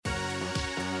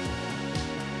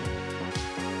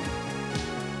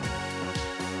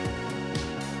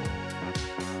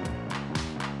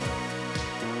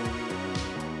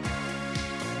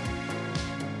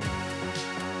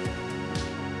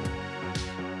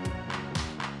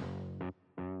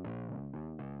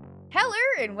Hello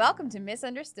and welcome to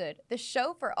Misunderstood, the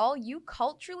show for all you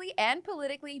culturally and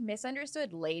politically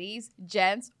misunderstood ladies,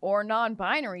 gents, or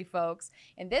non-binary folks.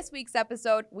 In this week's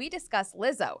episode, we discuss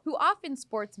Lizzo, who often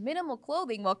sports minimal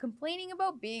clothing while complaining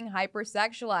about being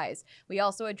hypersexualized. We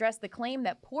also address the claim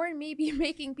that porn may be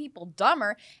making people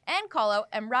dumber and call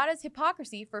out Emrata's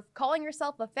hypocrisy for calling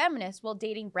herself a feminist while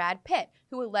dating Brad Pitt,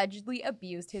 who allegedly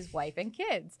abused his wife and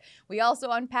kids. We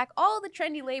also unpack all the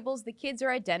trendy labels the kids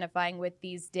are identifying with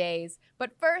these days.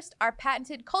 But first, our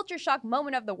patented culture shock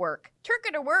moment of the work. Turk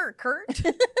it a word, Kurt.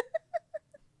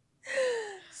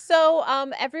 So,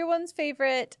 everyone's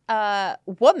favorite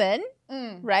woman,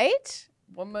 right?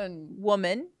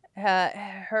 Woman.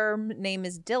 Her name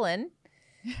is Dylan.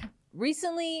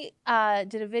 Recently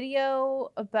did a video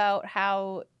about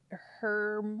how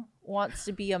Herm wants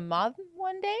to be a mom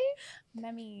one day.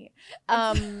 Memmy.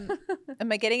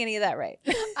 Am I getting any of that right?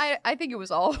 I think it was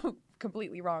all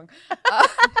completely wrong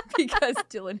because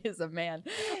Dylan is a man.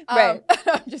 Right.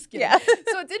 I'm just kidding. Yeah.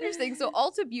 So it's interesting. So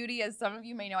Ulta Beauty, as some of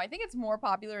you may know, I think it's more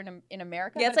popular in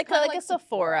America. Yeah, it's but like kinda a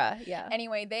Sephora. Yeah.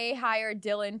 Anyway, they hired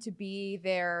Dylan to be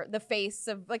the face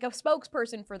of, like, a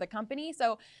spokesperson for the company.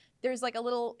 So there's like a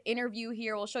little interview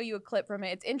here. We'll show you a clip from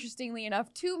it. It's interestingly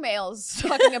enough 2 males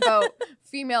talking about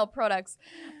female products.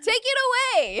 Take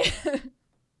it away.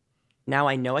 Now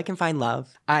I know I can find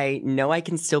love. I know I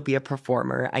can still be a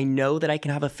performer. I know that I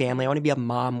can have a family. I want to be a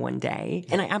mom one day.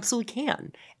 And I absolutely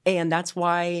can. And that's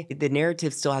why the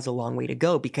narrative still has a long way to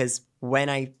go, because when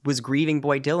I was grieving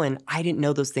Boy Dylan, I didn't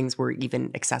know those things were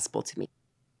even accessible to me.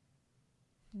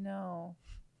 No.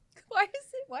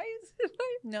 Why is it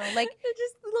No, like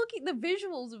just looking the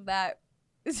visuals of that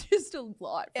is just a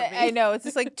lot for me. I know. It's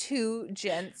just like 2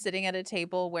 gents sitting at a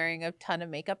table wearing a ton of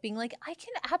makeup being like, I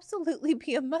can absolutely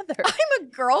be a mother. I'm a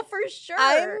girl for sure.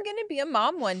 I'm going to be a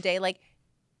mom one day. Like,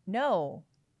 no.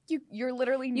 You're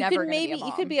literally never going to be a mom.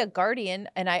 You could be a guardian,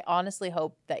 and I honestly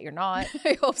hope that you're not.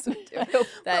 I hope so too. I hope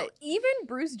that. Well, even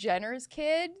Bruce Jenner's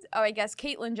kids, I guess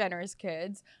Caitlyn Jenner's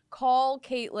kids, call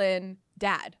Caitlyn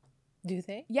dad. Do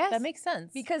they? Yes. That makes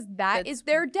sense. Because that is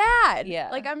their dad. Yeah.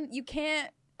 Like,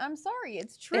 I'm sorry,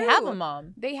 it's true. They have a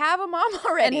mom. They have a mom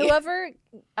already. And whoever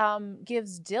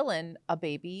gives Dylan a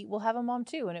baby will have a mom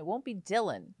too, and it won't be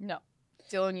Dylan. No.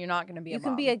 Dylan, you're not going to be a mom. You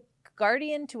can be a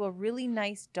guardian to a really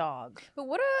nice dog. But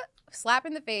what a slap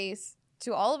in the face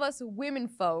to all of us women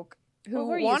folk who Well,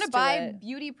 want to used to buy it.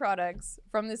 beauty products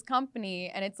from this company,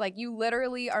 and it's like you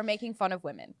literally are making fun of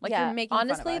women. Like, you're making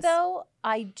honestly fun of us. though,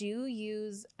 I do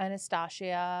use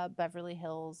Anastasia Beverly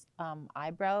Hills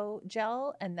eyebrow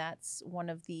gel, and that's one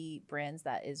of the brands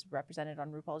that is represented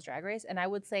on RuPaul's Drag Race. And I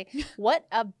would say, what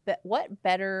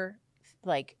better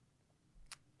like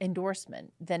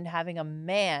endorsement than having a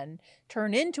man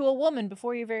turn into a woman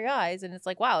before your very eyes? And it's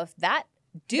like, wow, if that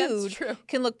dude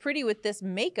can look pretty with this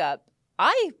makeup,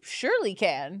 I surely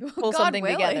can pull something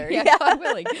together. Yeah, God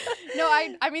willing. No,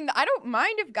 I mean, I don't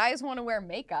mind if guys want to wear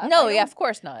makeup. No, yeah, of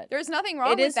course not. There's nothing wrong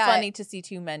with that. It is funny to see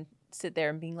 2 men sit there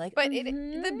and being like, but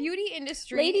the beauty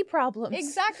industry, lady problems.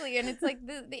 Exactly. And it's like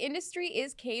the industry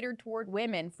is catered toward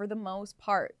women for the most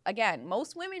part. Again,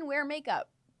 most women wear makeup.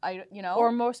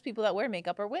 Or most people that wear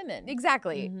makeup are women.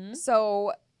 Exactly.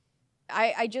 So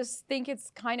I just think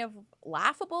it's kind of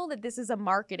laughable that this is a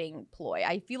marketing ploy.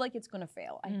 I feel like it's going to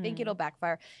fail. I think it'll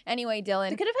backfire. Anyway, Dylan.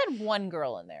 They could have had 1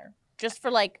 girl in there just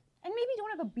for like. And maybe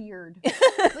don't have a beard.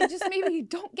 Like, just maybe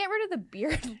don't get rid of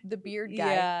the beard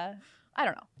guy. Yeah. I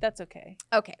don't know. That's okay.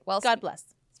 Okay. Well, God bless.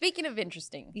 Speaking of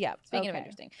interesting. Yeah. Speaking of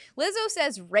interesting. Lizzo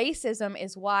says racism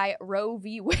is why Roe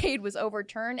v. Wade was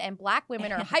overturned and Black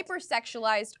women are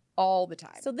hypersexualized all the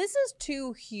time. So this is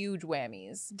 2 huge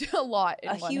whammies. A lot in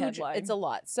one headline. It's a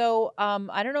lot. So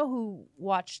I don't know who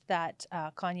watched that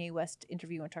Kanye West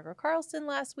interview on Tucker Carlson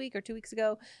last week or 2 weeks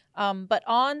ago. But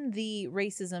on the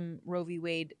racism Roe v.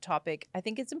 Wade topic, I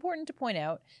think it's important to point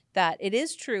out that it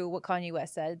is true what Kanye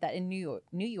West said, that in New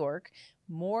York,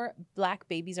 more Black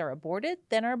babies are aborted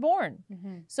than are born.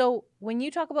 So when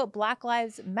you talk about Black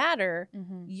Lives Matter,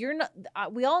 you're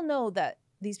not. We all know that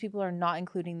these people are not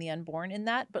including the unborn in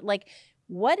that. But like,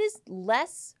 what is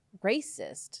less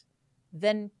racist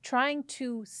than trying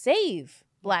to save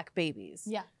Black babies?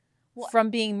 Yeah.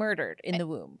 From being murdered in the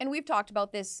womb. And we've talked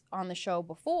about this on the show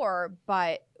before,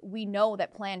 but we know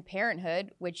that Planned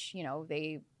Parenthood, which,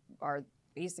 they are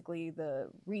basically the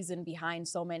reason behind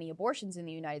so many abortions in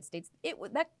the United States,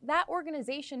 that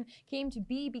organization came to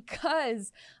be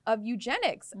because of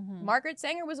eugenics. Margaret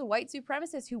Sanger was a white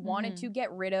supremacist who wanted to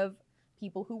get rid of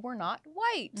people who were not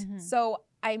white. So,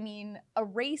 I mean, a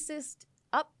racist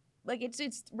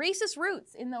it's racist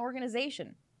roots in the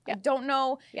organization. I don't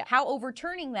know how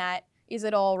overturning that is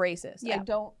it all racist? Yeah. I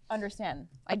don't understand.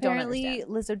 Apparently,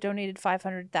 Lizzo donated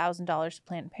 $500,000 to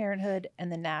Planned Parenthood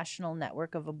and the National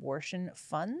Network of Abortion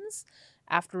Funds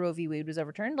after Roe v. Wade was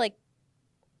overturned. Like,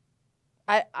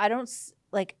 I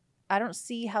don't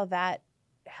see how that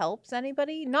helps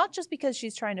anybody. Not just because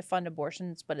she's trying to fund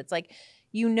abortions, but it's like,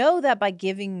 you know that by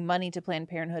giving money to Planned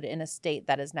Parenthood in a state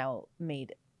that has now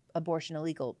made abortion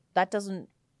illegal, that doesn't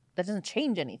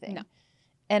change anything. No.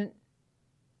 And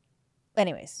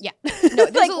anyways, Yeah. No,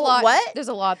 there's Like, a lot. what? There's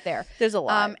a lot there. there's a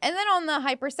lot. And then on the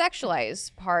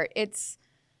hypersexualized part,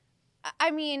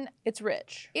 I mean, It's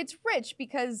rich. it's rich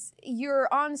because you're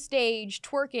on stage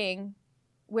twerking,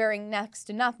 wearing next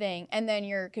to nothing, and then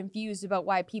you're confused about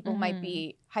why people might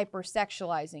be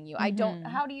hypersexualizing you. I don't.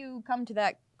 How do you come to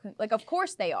that? Like, of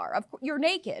course they are. You're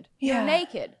naked. Yeah. You're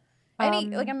naked.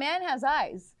 Like a man has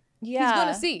eyes. Yeah. He's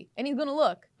gonna see and he's gonna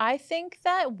look. I think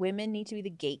that women need to be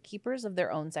the gatekeepers of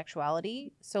their own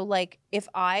sexuality. So, like, if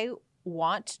I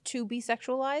want to be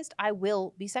sexualized, I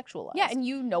will be sexualized. Yeah, and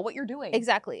you know what you're doing.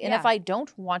 exactly. And Yeah. if I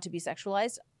don't want to be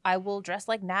sexualized, I will dress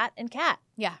like Nat and Kat.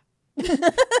 Yeah.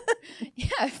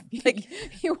 Yeah. Like,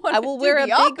 you want I will wear a the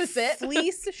big opposite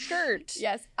fleece shirt.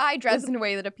 Yes, I dress in a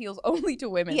way that appeals only to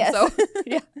women. Yes. So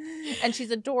yeah. And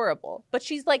she's adorable. But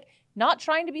she's like not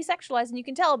trying to be sexualized, and you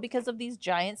can tell because of these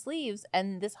giant sleeves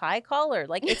and this high collar.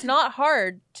 Like, it's not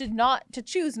hard to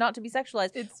choose not to be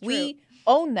sexualized. It's true. We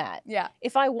own that. Yeah.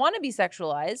 If I want to be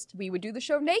sexualized, We would do the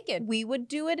show naked. we would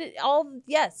do it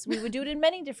we would do it in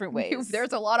many different ways.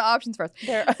 There's a lot of options for us.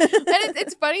 There And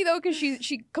it's funny though, because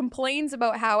she complains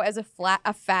about how as a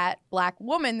fat black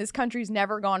woman, this country's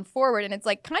never gone forward, and it's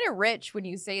like kind of rich when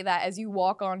you say that as you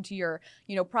walk onto your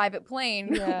private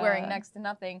plane Yeah. wearing next to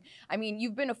nothing. I mean,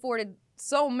 you've been afforded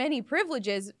so many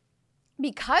privileges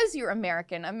because you're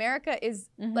American. America is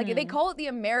like they call it the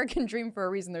American dream for a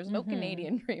reason. There's no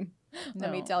Canadian dream.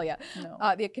 Let me No. tell you.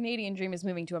 No. The Canadian dream is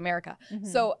moving to America. Mhm.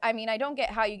 So, I mean, I don't get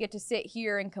how you get to sit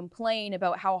here and complain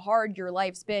about how hard your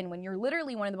life's been when you're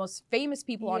literally one of the most famous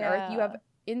people on earth. You have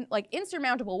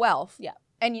insurmountable wealth. Yeah.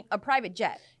 And a private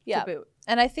jet Yeah. to boot.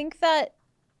 And I think that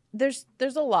there's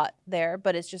a lot there,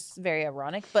 but it's just very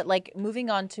ironic. But like, moving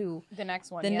on to The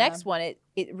next one. the next one, it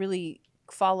really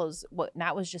follows what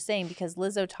Nat was just saying, because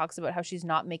Lizzo talks about how she's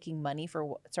not making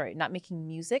not making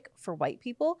music for white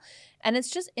people. And it's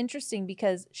just interesting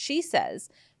because she says,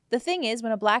 the thing is,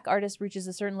 when a black artist reaches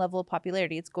a certain level of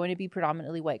popularity, it's going to be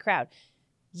predominantly white crowd.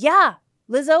 Yeah,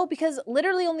 Lizzo, because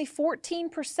literally only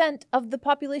 14% of the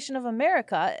population of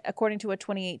America, according to a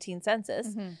 2018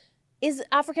 census, Mhm. is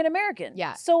African American.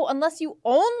 Yeah. So unless you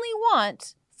only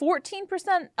want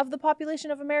 14% of the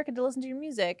population of America to listen to your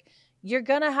music, you're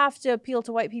going to have to appeal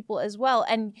to white people as well.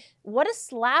 And what a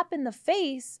slap in the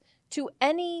face to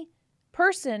any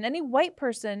person, any white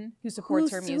person Who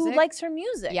supports her music. who likes her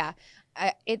music. Yeah.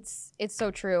 It's so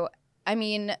true. I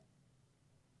mean,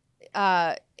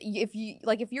 if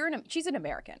she's an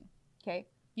American, okay?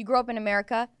 You grow up in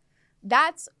America.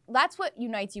 That's what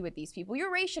unites you with these people.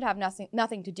 Your race should have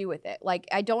nothing to do with it. Like,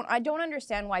 I don't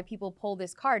understand why people pull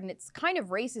this card, and it's kind of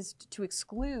racist to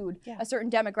exclude a certain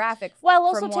demographic While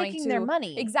also from wanting taking their to-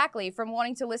 money. Exactly, from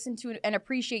wanting to listen to and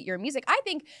appreciate your music. I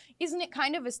think, isn't it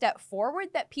kind of a step forward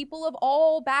that people of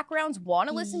all backgrounds want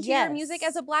to listen to your music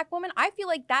as a black woman? I feel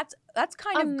like that's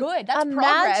kind of good. That's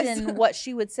Imagine progress. what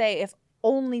she would say if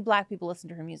only black people listen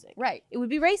to her music. Right. It would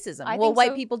be racism. I Well, think white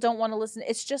so. people don't want to listen.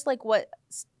 It's just like what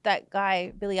that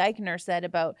guy, Billy Eichner, said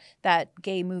about that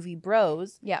gay movie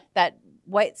Bros. Yeah. That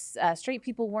white straight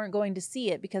people weren't going to see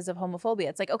it because of homophobia.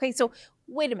 It's like, okay, so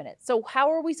wait a minute. So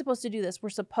how are we supposed to do this? We're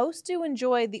supposed to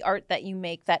enjoy the art that you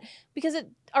make, because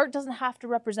art doesn't have to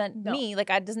represent No. me.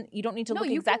 Like, you don't need to look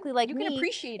you exactly can, like you me. can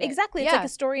appreciate it. Exactly. It's Yeah. like a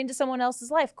story into someone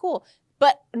else's life. Cool.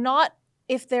 But not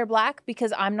if they're black,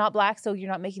 because I'm not black, so you're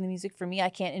not making the music for me. I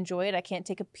can't enjoy it. I can't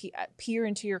take a peer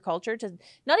into your culture,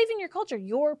 not even your culture,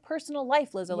 your personal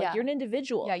life, Lizzo. Like, Yeah. you're an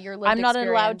individual. Yeah, your lived I'm not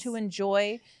allowed to experience.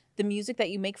 enjoy the music that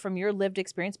you make from your lived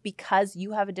experience because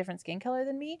you have a different skin color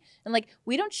than me. And like,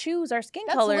 we don't choose our skin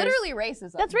That's colors. literally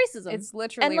racism. That's racism. It's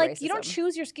literally and like, racism. you don't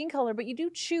choose your skin color, but you do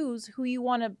choose who you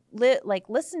want to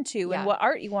listen to Yeah. and what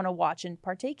art you want to watch and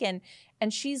partake in.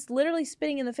 And she's literally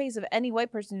spitting in the face of any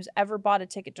white person who's ever bought a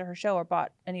ticket to her show or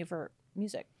bought any of her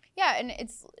music. Yeah, and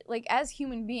it's like, as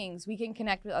human beings, we can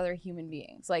connect with other human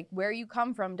beings. Like, where you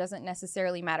come from doesn't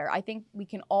necessarily matter. I think we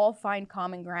can all find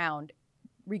common ground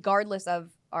regardless of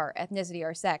our ethnicity,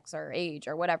 our sex, our age,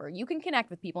 or whatever. You can connect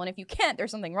with people, and if you can't,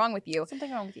 there's something wrong with you.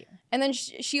 Something wrong with you. And then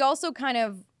she also kind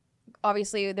of,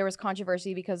 obviously there was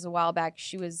controversy because a while back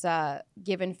she was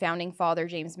given Founding Father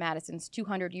James Madison's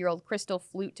 200-year-old crystal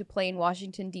flute to play in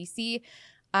Washington, D.C.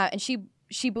 And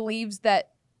she believes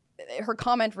that her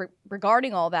comment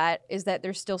regarding all that is that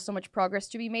there's still so much progress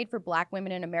to be made for Black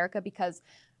women in America because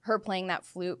her playing that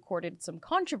flute courted some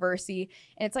controversy.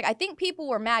 And it's like, I think people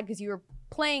were mad because you were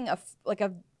playing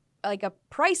a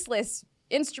priceless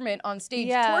instrument on stage,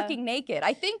 twerking naked.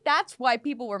 I think that's why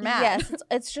people were mad. Yes,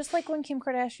 it's just like when Kim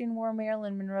Kardashian wore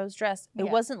Marilyn Monroe's dress. It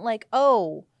wasn't like,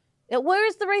 oh,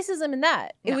 where's the racism in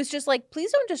that? No. It was just like,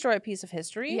 please don't destroy a piece of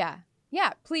history.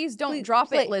 Yeah, please don't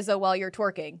drop it, Lizzo, while you're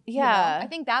twerking. Yeah. You know? I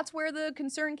think that's where the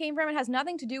concern came from. It has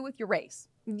nothing to do with your race.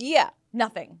 Yeah.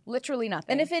 Nothing. Literally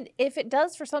nothing. And if it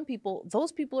does for some people,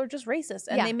 those people are just racist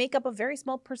and they make up a very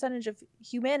small percentage of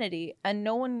humanity and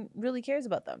no one really cares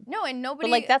about them. No, and nobody...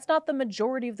 But like, that's not the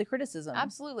majority of the criticism.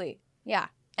 Absolutely. Yeah.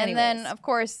 And Anyways. then, of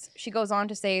course, she goes on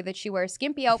to say that she wears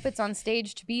skimpy outfits on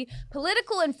stage to be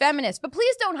political and feminist. But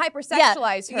please don't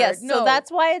hypersexualize her. Yes. No. So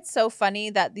that's why it's so funny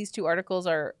that these two articles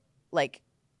are like,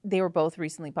 they were both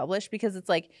recently published, because it's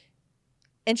like,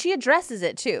 and she addresses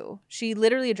it too. She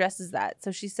literally addresses that.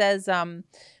 So she says,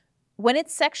 when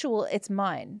it's sexual, it's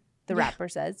mine, the rapper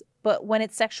says. But when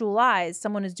it's sexualized,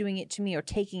 someone is doing it to me or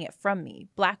taking it from me.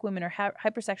 Black women are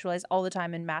hypersexualized all the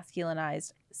time and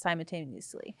masculinized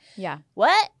simultaneously. Yeah.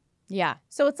 What? Yeah.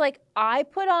 So it's like, I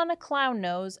put on a clown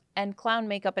nose and clown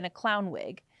makeup and a clown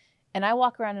wig, and I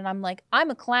walk around and I'm like, I'm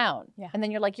a clown. Yeah. And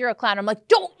then you're like, you're a clown. I'm like,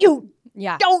 don't you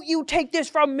take this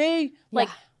from me. Like,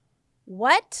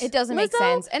 what? It doesn't make Lizzo?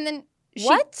 sense. And then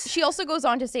What? She also goes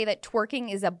on to say that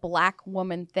twerking is a Black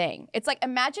woman thing. It's like,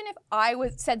 imagine if I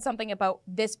said something about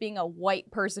this being a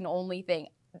white person only thing.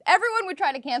 Everyone would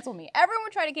try to cancel me. Everyone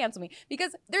would try to cancel me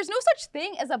because there's no such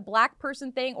thing as a Black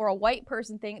person thing or a white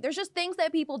person thing. There's just things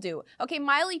that people do. Okay,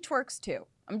 Miley twerks too.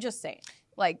 I'm just saying.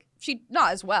 Like, she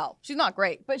not as well. She's not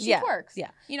great, but she twerks.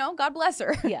 Yeah. You know, God bless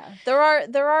her. Yeah. There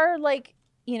are like,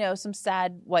 you know, some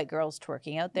sad white girls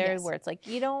twerking out there Yes. where it's like,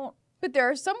 you don't. But there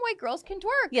are some white girls can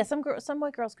twerk. Yeah, some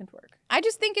white girls can twerk. I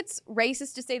just think it's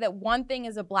racist to say that one thing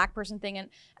is a Black person thing and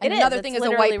It another It's thing is a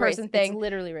literally white person racist. thing. It's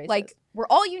literally racist. Like, we're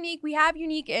all unique. We have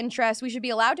unique interests. We should be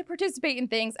allowed to participate in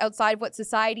things outside of what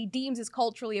society deems is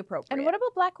culturally appropriate. and what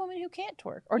about Black women who can't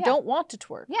twerk or Yeah. don't want to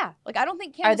twerk? Yeah. Like, I don't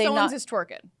think Are Candace they Owens not- is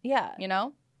twerking, Yeah. you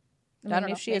know? I don't mean,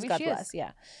 know. if she is, Maybe God she bless. is.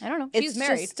 Yeah. I don't know. It's She's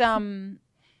married. just,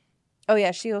 oh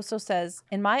yeah, she also says,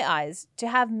 in my eyes, to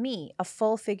have me, a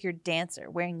full-figured dancer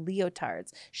wearing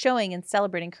leotards, showing and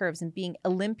celebrating curves and being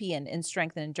Olympian in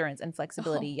strength and endurance and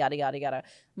flexibility, yada, yada, yada.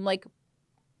 I'm like,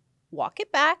 walk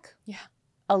it back. Yeah.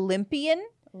 Olympian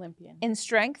in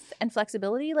strength and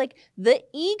flexibility. Like, the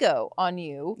ego on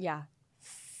you, Yeah.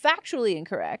 factually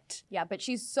incorrect. Yeah, but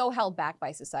she's so held back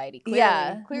by society. Clearly,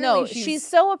 Yeah. Clearly No, she's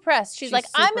so oppressed. She's like,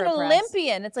 I'm an super oppressed.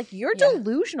 Olympian. It's like, you're Yeah.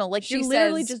 delusional. Like, She you're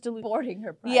literally says just delusional. boarding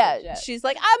her private Yeah, jet. she's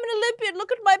like, I'm an Olympian.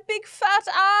 Look at my big fat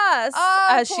ass. Oh,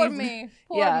 As poor she- me.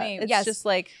 Poor yeah, me. it's Yes. just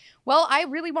like, Well, I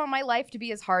really want my life to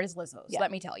be as hard as Lizzo's, Yeah.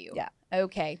 let me tell you. Yeah.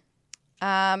 Okay.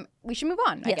 We should move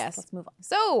on, I yes, guess. let's move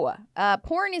So,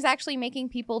 porn is actually making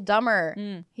people dumber.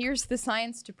 on. Here's the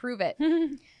science to prove it.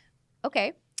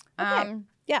 Okay.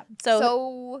 Yeah. So,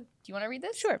 So, do you want to read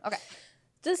this? Sure. Okay.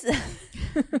 this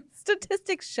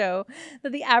statistics show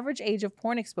that the average age of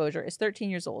porn exposure is 13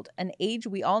 years old, an age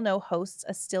we all know hosts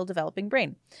a still developing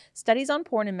brain. Studies on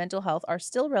porn and mental health are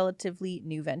still relatively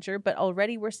new venture, but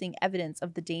already we're seeing evidence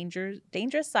of the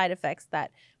dangerous side effects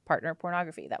that partner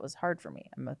pornography. That was hard for me.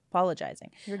 I'm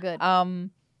apologizing. You're good.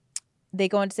 They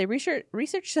go on to say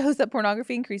research shows that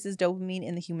pornography increases dopamine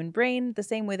in the human brain the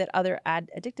same way that other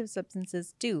addictive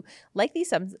substances do. Like these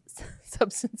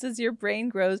substances, your brain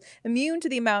grows immune to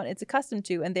the amount it's accustomed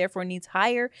to and therefore needs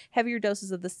higher, heavier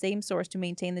doses of the same source to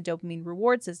maintain the dopamine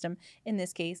reward system, in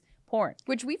this case, porn.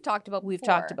 Which we've talked about We've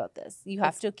before talked about this. You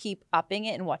have to keep upping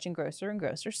it and watching grosser and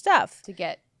grosser stuff. to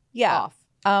get Yeah. off.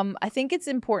 I think it's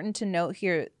important to note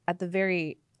here at the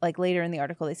very, like later in the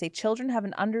article, they say children have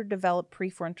an underdeveloped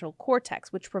prefrontal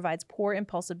cortex, which provides poor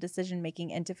impulsive decision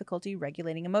making and difficulty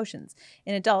regulating emotions.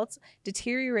 In adults,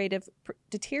 deteriorated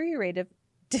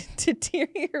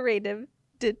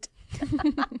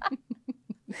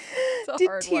It's a hard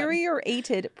one.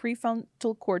 deteriorated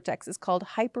prefrontal cortex is called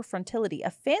hyperfrontality.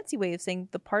 A fancy way of saying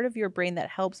the part of your brain that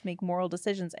helps make moral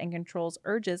decisions and controls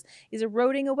urges is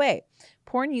eroding away.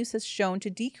 Porn use has shown to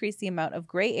decrease the amount of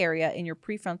gray area in your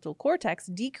prefrontal cortex,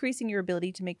 decreasing your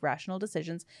ability to make rational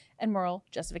decisions and moral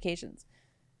justifications.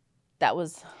 That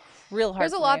was real hard.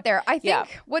 There's a for lot me. there. I think Yeah.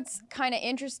 what's kind of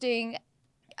interesting,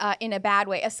 in a bad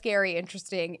way, a scary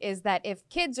interesting, is that if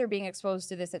kids are being exposed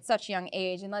to this at such a young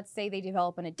age, and let's say they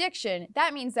develop an addiction,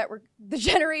 that means that the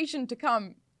generation to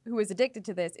come who is addicted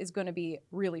to this is going to be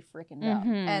really freaking dumb.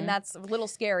 Mhm. And that's a little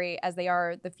scary as they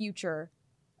are the future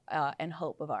and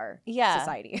hope of our Yeah,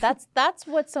 society. that's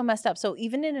what's so messed up. So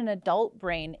even in an adult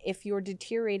brain, if you're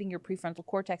deteriorating your prefrontal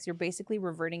cortex, you're basically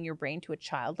reverting your brain to a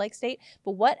childlike state.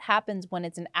 But what happens when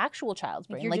it's an actual child's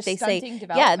brain? You're Like just they say, stunting yeah,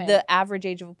 development. the average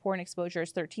age of a porn exposure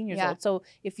is 13 years Yeah. old. So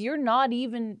if you're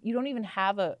you don't even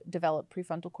have a developed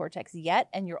prefrontal cortex yet,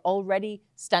 and you're already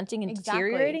stunting and Exactly.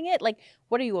 deteriorating it, like,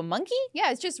 what are you, a monkey?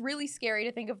 Yeah, it's just really scary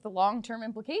to think of the long-term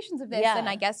implications of this. Yeah. And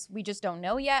I guess we just don't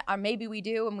know yet. Or maybe we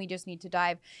do, and we just need to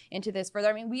dive into this further.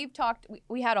 I mean,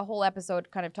 we had a whole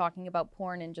episode kind of talking about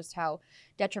porn and just how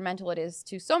detrimental it is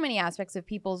to so many aspects of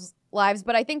people's lives.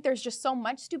 But I think there's just so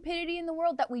much stupidity in the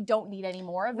world that we don't need any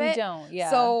more of We it. don't, yeah.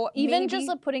 So even maybe-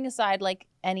 just putting aside like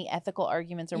any ethical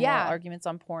arguments or moral Yeah. arguments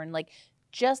on porn, like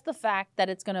just the fact that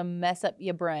it's gonna mess up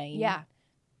your brain Yeah.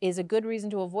 is a good reason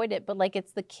to avoid it. But like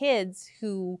it's the kids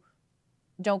who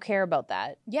don't care about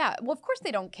that. Yeah. Well, of course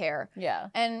they don't care. Yeah.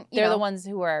 And They're the ones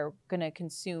who are gonna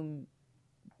consume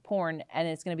porn, and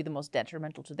it's gonna be the most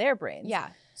detrimental to their brains. Yeah.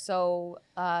 So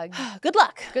Good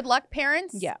luck. good luck,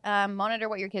 parents. Yeah. Monitor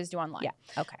what your kids do online. Yeah.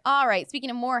 Okay. All right. Speaking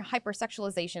of more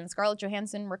hypersexualization, Scarlett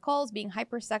Johansson recalls being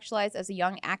hypersexualized as a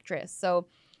young actress. So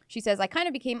she says, I kind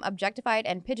of became objectified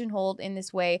and pigeonholed in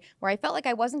this way where I felt like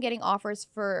I wasn't getting offers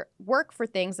for work for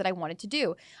things that I wanted to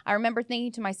do. I remember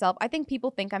thinking to myself, I think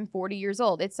people think I'm 40 years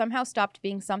old. It somehow stopped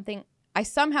being something. I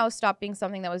somehow stopped being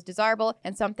something that was desirable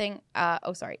and something.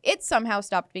 It somehow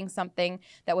stopped being something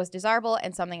that was desirable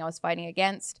and something I was fighting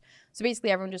against. So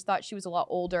basically, everyone just thought she was a lot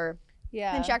older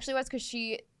Yeah. than she actually was because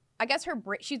I guess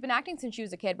she's been acting since she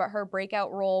was a kid, but her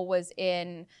breakout role was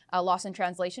in Lost in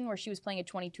Translation, where she was playing a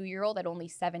 22-year-old at only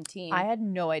 17. I had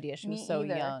no idea she Me was so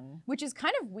either. young. Which is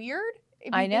kind of weird. If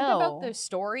you I think about know. the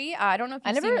story. I don't know if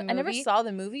you've seen the movie. I never saw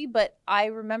the movie, but I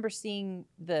remember seeing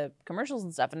the commercials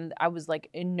and stuff, and I was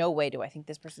like, in no way do I think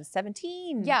this person's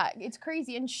 17. Yeah, it's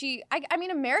crazy. And I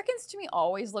mean, Americans to me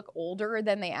always look older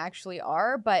than they actually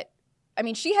are, but I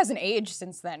mean, she hasn't aged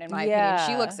since then, in my opinion.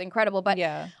 She Yeah. looks incredible. But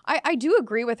yeah. I do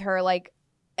agree with her, like,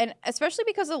 and especially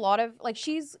because a lot of, like,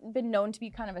 she's been known to be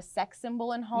kind of a sex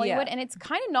symbol in Hollywood, Yeah. and it's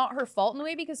kind of not her fault in a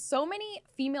way because so many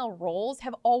female roles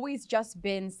have always just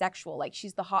been sexual. Like,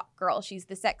 she's the hot girl, she's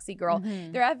the sexy girl.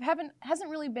 Mhm. There hasn't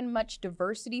really been much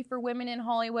diversity for women in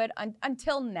Hollywood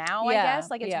until now, I Yeah, guess.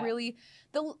 Like, it's yeah. really,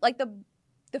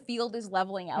 the field is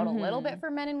leveling out a little bit for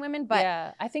men and women, but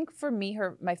yeah, I think for me,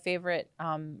 my favorite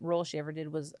role she ever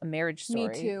did was A Marriage Story.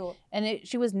 me too. And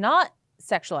she was not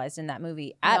sexualized in that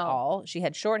movie at No. all. She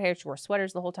had short hair, she wore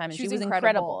sweaters the whole time, and She she was was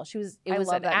incredible. incredible. I It was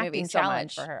love an that movie acting so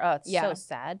challenge much. for her. Oh, it's Yeah. so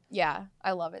sad. Yeah,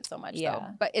 I love it so much though.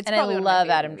 Yeah. But it's And I probably one of my love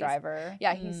favorite Adam movies. Driver.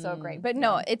 Yeah, he's so great. But yeah.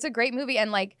 no, it's a great movie,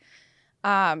 and like,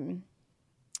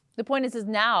 The point is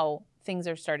now things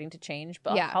are starting to change,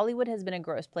 but Yeah. Hollywood has been a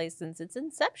gross place since its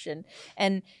inception.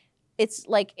 And it's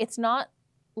like, it's not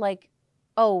like,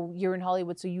 oh, you're in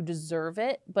Hollywood, so you deserve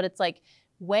it. But it's like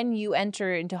when you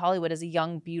enter into Hollywood as a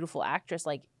young, beautiful actress,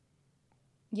 like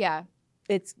yeah.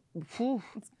 it's, whew.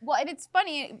 Well, and it's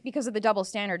funny because of the double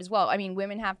standard as well. I mean,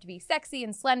 women have to be sexy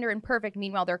and slender and perfect.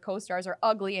 Meanwhile, their co-stars are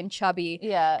ugly and chubby.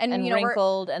 Yeah, And, and you know, we're-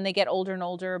 wrinkled, and they get older and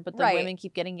older, but the Right. women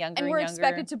keep getting younger And and we're younger.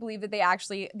 expected to believe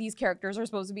that these characters are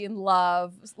supposed to be in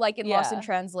love, like in Lost in Yeah.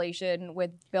 Translation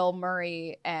with Bill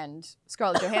Murray and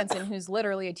Scarlett Johansson, who's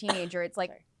literally a teenager. It's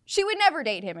like, Sorry. she would never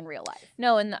date him in real life.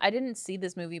 No, and I didn't see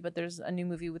this movie, but there's a new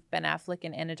movie with Ben Affleck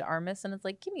and Anna de Armas, and it's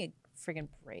like, give me a friggin'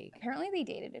 break. Apparently they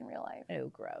dated in real life. Oh,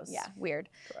 gross. Yeah, weird.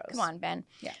 Gross. Come on, Ben.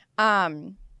 Yeah.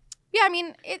 Yeah, I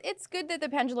mean, it's good that the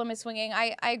pendulum is swinging.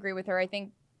 I agree with her. I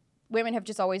think women have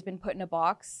just always been put in a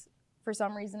box for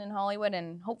some reason in Hollywood,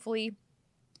 and hopefully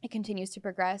it continues to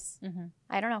progress. Mhm.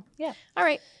 I don't know. Yeah. All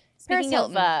right. Paris Speaking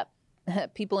of Hilton.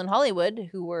 people in Hollywood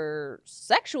who were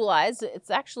sexualized,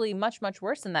 it's actually much, much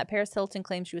worse than that. Paris Hilton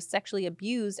claims she was sexually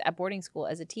abused at boarding school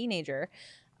as a teenager.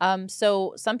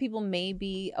 So some people may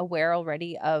be aware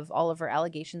already of all of her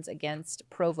allegations against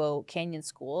Provo Canyon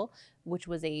School, which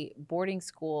was a boarding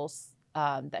school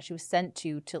that she was sent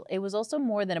to. It was also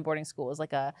more than a boarding school. It was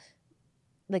like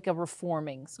a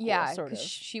reforming school, Yeah, sort of. because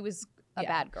she was a Yeah.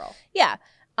 bad girl. Yeah.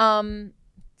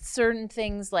 Certain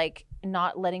things like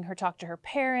not letting her talk to her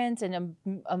parents and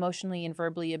emotionally and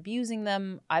verbally abusing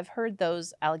them. I've heard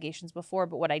those allegations before,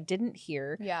 but what I didn't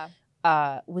hear Yeah.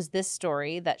 was this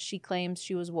story that she claims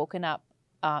she was woken up.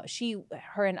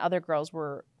 Her and other girls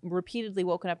were repeatedly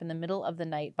woken up in the middle of the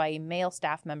night by a male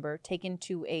staff member, taken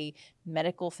to a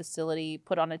medical facility,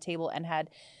 put on a table, and had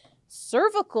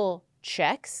cervical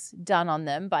checks done on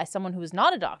them by someone who was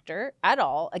not a doctor at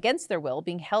all, against their will,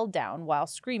 being held down while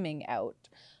screaming out.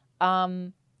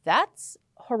 That's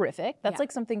horrific. That's Yeah.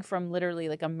 like something from literally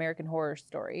like American Horror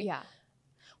Story. Yeah.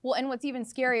 Well, and what's even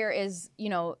scarier is, you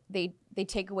know, they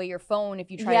take away your phone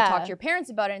if you try Yeah. to talk to your parents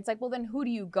about it. And it's like, well, then who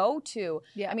do you go to?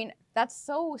 Yeah. I mean, that's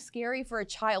so scary for a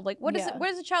child. Like, what is Yeah. it? What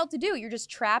is a child to do? You're just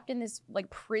trapped in this like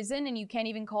prison, and you can't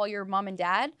even call your mom and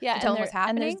dad Yeah, to tell them what's and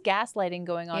happening. there's gaslighting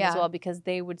going on as Yeah. well, because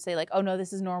they would say like, "Oh no,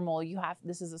 this is normal.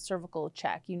 This is a cervical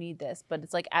check. You need this." But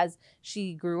it's like, as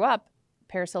she grew up,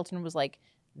 Paris Hilton was like,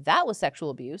 "That was sexual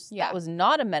abuse. Yeah. That was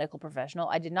not a medical professional.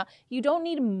 I did not. You don't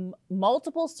need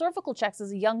multiple cervical checks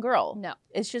as a young girl. No.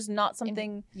 It's just not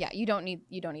something." Yeah, you don't need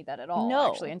that at all.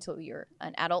 No. Actually, until you're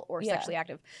an adult or Yeah. sexually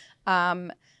active.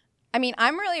 I mean,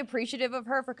 I'm really appreciative of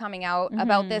her for coming out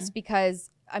about this because,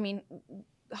 I mean,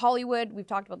 Hollywood, we've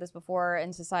talked about this before,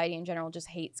 and society in general just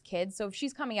hates kids. So if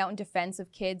she's coming out in defense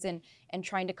of kids and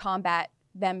trying to combat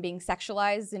them being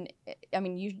sexualized, and I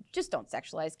mean, you just don't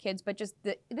sexualize kids, but just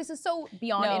this is so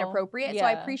beyond No. inappropriate. So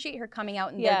I Yeah. appreciate her coming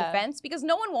out in Yeah. their defense because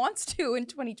no one wants to in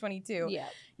 2022. Yeah,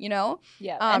 You know?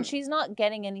 yeah. Um, And she's not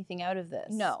getting anything out of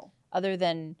this. No. other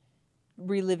than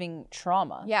reliving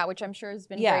trauma. Yeah, which I'm sure has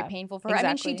been Yeah, very painful for her. I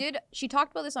mean, exactly. she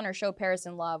talked about this on her show Paris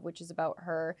in Love, which is about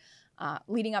her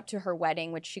leading up to her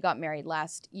wedding, which she got married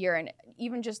last year. And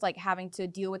even just like having to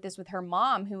deal with this with her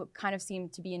mom, who kind of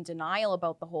seemed to be in denial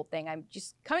about the whole thing. I'm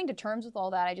just coming to terms with all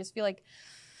that. I just feel like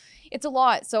it's a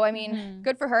lot. So, I mean, Mhm.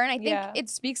 good for her. And I think Yeah. it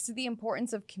speaks to the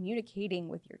importance of communicating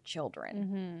with your children.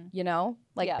 Mm-hmm. You know,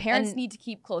 like Yeah, parents and- need to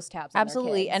keep close tabs on their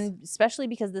Absolutely. kids. And especially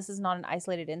because this is not an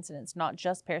isolated incident. It's not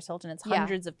just Paris Hilton. It's Yeah.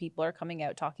 hundreds of people are coming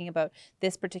out talking about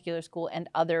this particular school and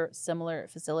other similar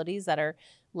facilities that are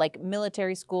like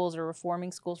military schools or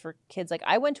reforming schools for kids. Like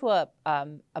I went to a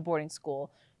boarding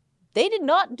school. They did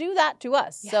not do that to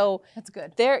us. Yeah. So That's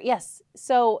good. yes.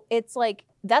 So it's like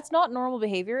that's not normal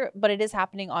behavior, but it is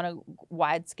happening on a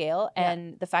wide scale. Yeah.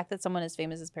 And the fact that someone as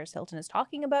famous as Paris Hilton is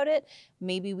talking about it,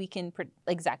 maybe we can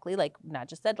exactly like Nat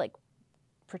just said, like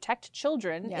protect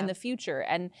children Yeah. in the future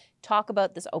and talk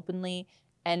about this openly.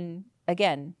 And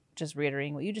again, just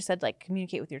reiterating what you just said, like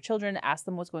communicate with your children, ask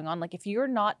them what's going on. Like if you're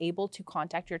not able to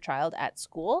contact your child at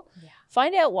school, Yeah.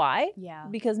 find out why, Yeah.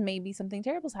 because maybe something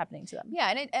terrible is happening to them. Yeah,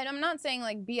 and I'm not saying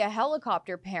like be a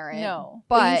helicopter parent. No,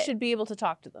 but you should be able to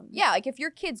talk to them. yeah, like if your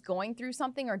kid's going through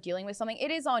something or dealing with something,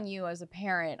 it is on you as a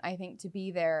parent, I think, to be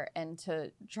there and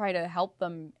to try to help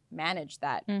them manage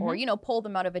that or, you know, pull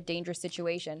them out of a dangerous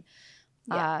situation.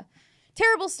 Yeah.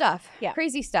 Terrible stuff. Yeah.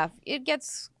 Crazy stuff. It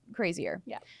gets crazier.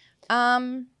 Yeah.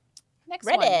 Next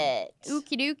one. Reddit.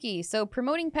 Okie dokie. So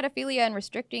promoting pedophilia and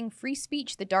restricting free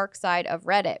speech, the dark side of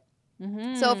Reddit.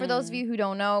 So for those of you who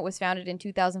don't know, it was founded in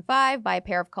 2005 by a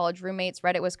pair of college roommates.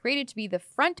 Reddit was created to be the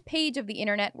front page of the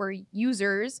internet where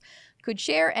users could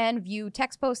share and view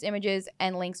text post images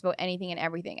and links about anything and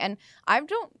everything. And I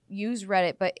don't use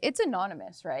Reddit, but it's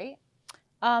anonymous, right?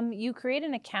 You create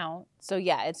an account, so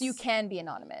yeah, it's So you can be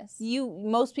anonymous.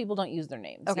 Most people don't use their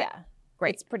names. Okay. Yeah,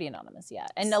 Great. It's pretty anonymous. Yeah,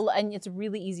 and it's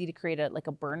really easy to create a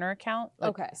burner account. Like,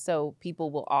 Okay. So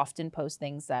people will often post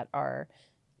things that are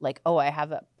like, oh,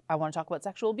 I want to talk about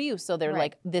sexual abuse. So they're Right.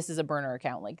 like, this is a burner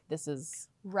account. Like this is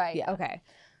Right. Yeah. Okay.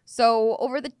 So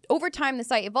over time, the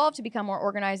site evolved to become more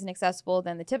organized and accessible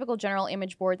than the typical general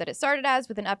image board that it started as,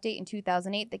 with an update in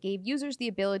 2008 that gave users the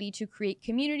ability to create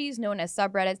communities known as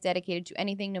subreddits dedicated to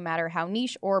anything, no matter how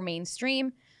niche or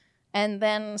mainstream. And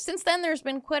then since then, there's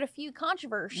been quite a few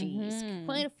controversies. Mhm.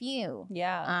 Quite a few.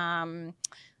 yeah.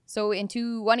 So in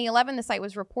 2011, the site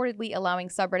was reportedly allowing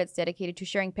subreddits dedicated to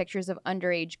sharing pictures of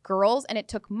underage girls, and it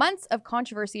took months of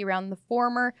controversy around the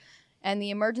former and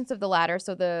the emergence of the latter.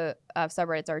 So the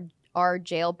subreddits are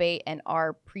jailbait and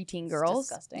are preteen It's girls.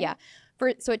 disgusting. Yeah.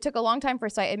 So it took a long time for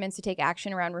site admins to take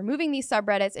action around removing these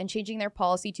subreddits and changing their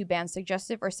policy to ban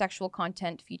suggestive or sexual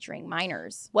content featuring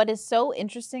minors. What is so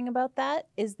interesting about that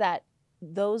is that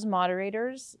those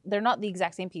moderators, they're not the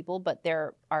exact same people, but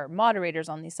there are moderators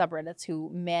on these subreddits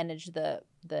who manage the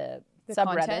subreddits.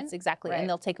 content? Exactly. Right. And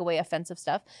they'll take away offensive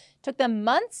stuff. Took them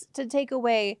months to take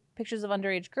away pictures of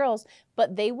underage girls,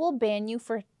 but they will ban you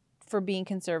for being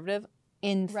conservative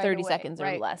in Right 30 away, seconds or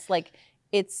right. less. Like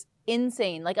it's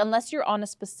insane. Like unless you're on a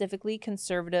specifically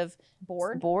conservative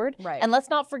board. Right. And let's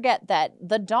not forget that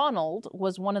The Donald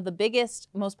was one of the biggest,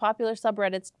 most popular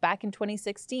subreddits back in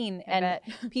 2016. I and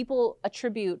bet. people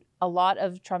attribute a lot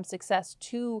of Trump's success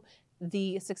to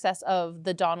the success of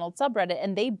the Donald subreddit,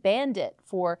 and they banned it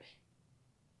for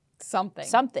something.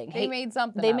 something. They made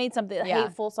something They up. made something Yeah.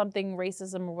 hateful, something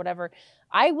racism or whatever.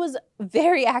 I was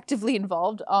very actively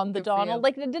involved on the Good for you. Donald.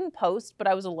 Like I didn't post, but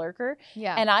I was a lurker,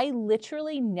 Yeah. and I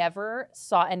literally never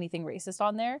saw anything racist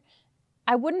on there.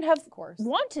 I wouldn't have of course.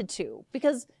 wanted to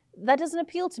because that doesn't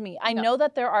appeal to me. I No. know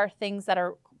that there are things that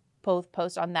are both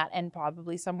post on that and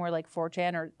probably somewhere like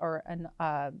 4chan or an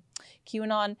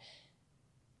QAnon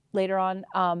later on.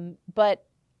 But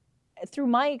through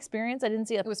my experience, I didn't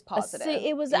see It was positive.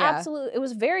 It was Yeah. it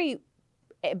was very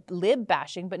lib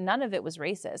bashing, but none of it was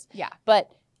racist. Yeah.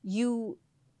 But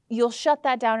you'll shut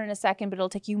that down in a second, but it'll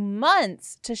take you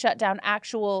months to shut down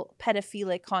actual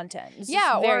pedophilic content. It's Yeah,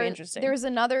 just very or interesting. There's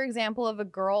another example of a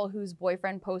girl whose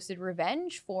boyfriend posted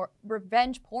revenge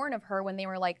porn of her when they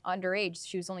were like underage.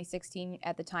 She was only 16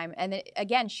 at the time. And then,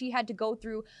 again, she had to go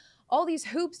through all these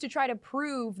hoops to try to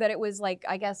prove that it was like,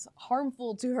 I guess,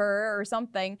 harmful to her or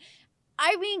something.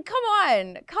 I mean, come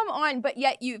on. But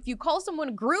yet, if you call someone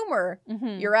a groomer,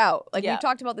 Mhm. you're out. Like Yeah. we've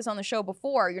talked about this on the show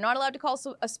before. You're not allowed to call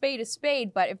a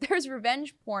spade, but if there's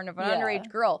revenge porn of an Yeah. underage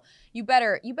girl, you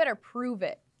better prove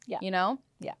it. Yeah. You know?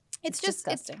 Yeah. It's just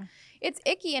disgusting. it's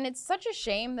icky, and it's such a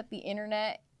shame that the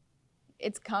internet,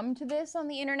 it's come to this on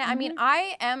the internet. I mean, Mhm.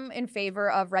 I am in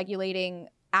favor of regulating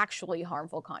actually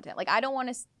harmful content. Like I don't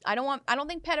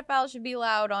think pedophiles should be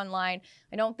allowed online.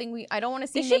 I don't want to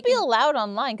see They should be naked- allowed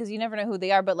online because you never know who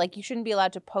they are, but like you shouldn't be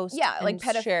allowed to post. Yeah, like and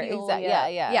share. pedophilia. Exactly.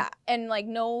 Yeah. Yeah. And like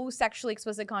no sexually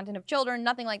explicit content of children,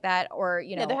 nothing like that. Or,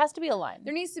 you know, Yeah, there has to be a line.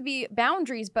 there needs to be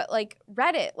boundaries, but like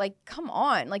Reddit, like come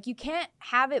on. Like you can't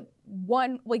have it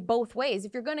both ways.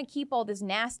 If you're gonna keep all this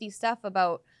nasty stuff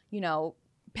about, you know,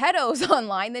 pedos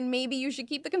online, then maybe you should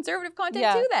keep the conservative content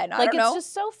Yeah. too then. I Like don't know. it's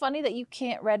just so funny that you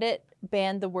can't Reddit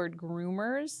ban the word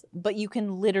groomers, but you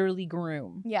can literally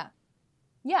groom Yeah.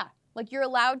 Yeah. Like you're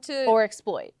allowed to or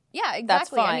exploit. Yeah, exactly. That's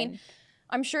fine. I mean,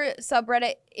 I'm sure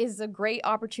subreddit is a great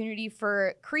opportunity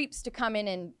for creeps to come in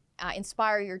and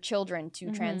inspire your children to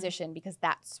Mhm. transition because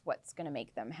that's what's going to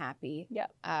make them happy. Yeah.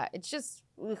 It's just,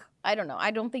 I don't know.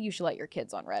 I don't think you should let your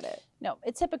kids on Reddit. No,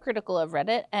 it's hypocritical of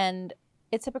Reddit, and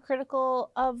it's hypocritical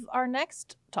of our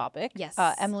next topic. Yes.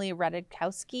 Emily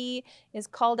Ratajkowski is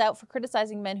called out for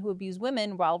criticizing men who abuse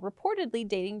women while reportedly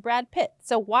dating Brad Pitt.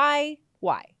 So why?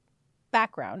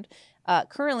 Background.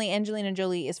 Currently, Angelina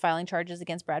Jolie is filing charges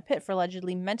against Brad Pitt for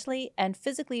allegedly mentally and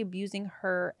physically abusing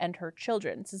her and her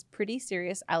children. This is pretty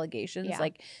serious allegations. Yeah.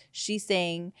 Like she's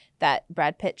saying that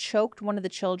Brad Pitt choked one of the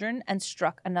children and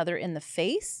struck another in the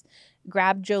face,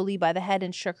 grabbed Jolie by the head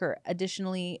and shook her.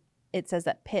 Additionally, it says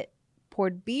that Pitt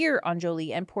poured beer on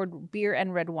Jolie and poured beer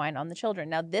and red wine on the children.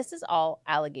 Now, this is all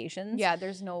allegations. Yeah,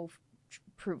 there's no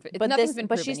proof. But Nothing's been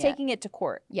proven she's yet. taking it to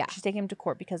court. Yeah. She's taking him to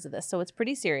court because of this. So it's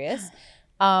pretty serious.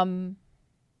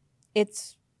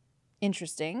 It's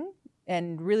interesting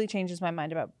and really changes my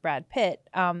mind about Brad Pitt.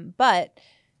 But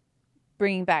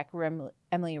bringing back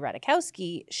Emily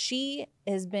Ratajkowski, she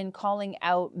has been calling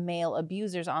out male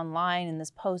abusers online in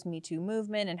this post-Me Too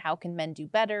movement and how can men do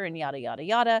better and yada, yada,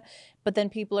 yada. But then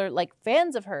people are like,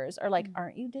 fans of hers are like,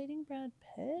 aren't you dating Brad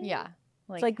Pitt? Yeah.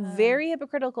 It's like very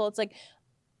hypocritical. It's like,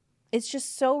 it's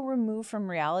just so removed from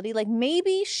reality. Like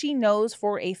maybe she knows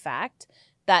for a fact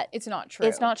that It's not true.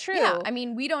 It's not true. Yeah, I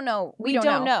mean, we don't know. we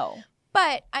don't know.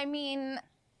 But I mean,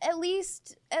 at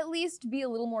least be a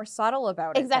little more subtle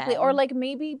about it. Exactly. then. Or like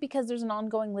maybe because there's an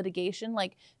ongoing litigation,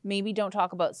 like maybe don't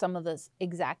talk about some of the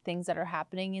exact things that are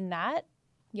happening in that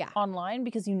Yeah. online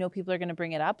because you know people are going to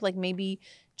bring it up. Like maybe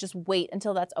just wait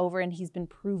until that's over and he's been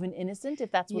proven innocent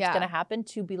if that's what's Yeah. going to happen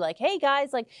to be like, hey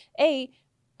guys, like A,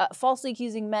 falsely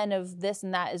accusing men of this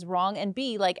and that is wrong, and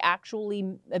B, like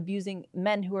actually abusing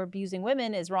men who are abusing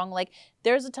women is wrong. Like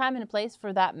there's a time and a place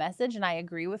for that message, and I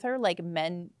agree with her. Like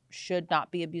men should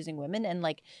not be abusing women, and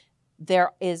like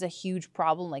there is a huge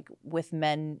problem like with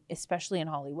men, especially in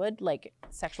Hollywood, like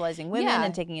sexualizing women Yeah.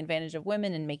 and taking advantage of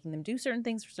women and making them do certain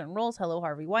things for certain roles. Hello,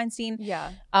 Harvey Weinstein.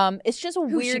 Yeah. It's just a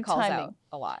Who weird she calls timing. out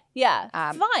a lot. Yeah,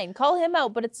 fine, call him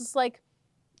out, but it's just like,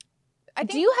 I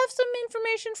think do you have some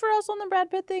information for us on the Brad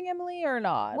Pitt thing, Emily, or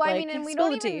not? Well, I Like, mean, and we spill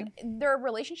don't the tea. even, their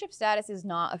relationship status is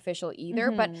not official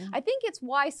either, but Mhm. I think it's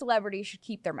why celebrities should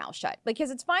keep their mouth shut. Because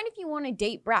it's fine if you want to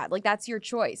date Brad, like that's your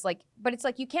choice. Like, but it's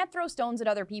like you can't throw stones at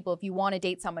other people if you want to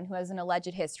date someone who has an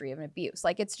alleged history of an abuse.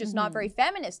 Like it's just not Mhm. very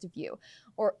feminist of you,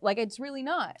 or like it's really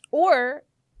not. Or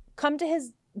come to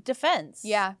his defense.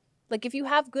 Yeah. Like if you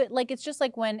have good, like it's just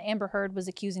like when Amber Heard was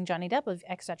accusing Johnny Depp of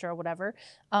et cetera, whatever,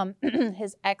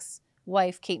 his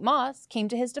ex-wife Kate Moss came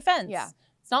to his defense. Yeah.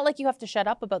 It's not like you have to shut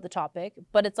up about the topic,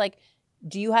 but it's like,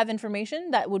 do you have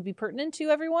information that would be pertinent to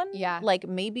everyone? Yeah. Like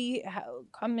maybe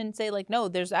come and say like, no,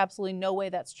 there's absolutely no way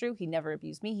that's true. He never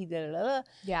abused me. He did.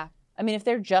 Yeah. I mean, if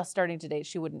they're just starting to date,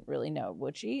 she wouldn't really know,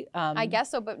 would she? I guess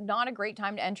so, but not a great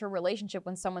time to enter a relationship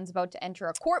when someone's about to enter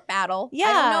a court battle. Yeah.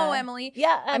 I don't know, Emily.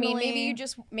 Yeah, I mean, Emily.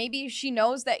 maybe she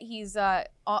knows that he's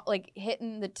like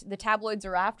hitting the tabloids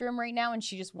are after him right now, and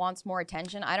she just wants more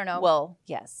attention. I don't know. Well,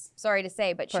 yes. Sorry to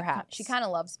say, but Perhaps. she kind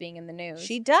of loves being in the news.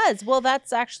 She does. Well,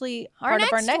 that's actually part of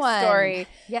our next one. story.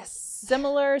 Yes.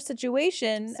 Similar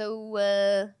situation.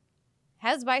 So,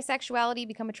 has bisexuality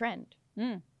become a trend?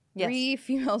 Yes. 3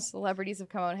 female celebrities have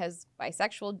come out as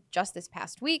bisexual just this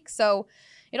past week. So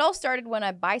it all started when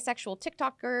a bisexual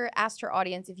TikToker asked her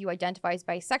audience, if you identify as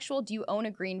bisexual, do you own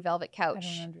a green velvet couch?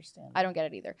 I don't understand. I don't get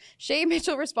it either. Shay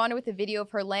Mitchell responded with a video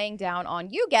of her laying down on,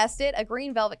 you guessed it, a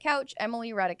green velvet couch.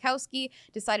 Emily Ratajkowski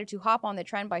decided to hop on the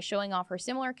trend by showing off her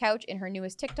similar couch in her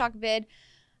newest TikTok vid.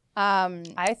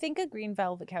 I think a green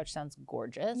velvet couch sounds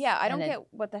gorgeous. Yeah, I and don't it- get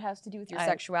what that has to do with your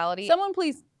sexuality. Someone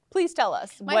please tell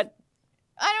us what.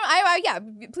 Yeah,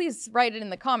 please write it in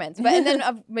the comments. But and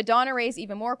then Madonna raised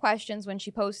even more questions when she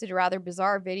posted a rather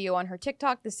bizarre video on her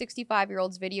TikTok. The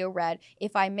 65-year-old's video read,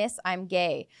 "If I miss, I'm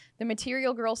gay." The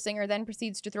Material Girl singer then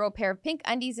proceeds to throw a pair of pink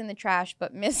undies in the trash,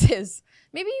 but misses.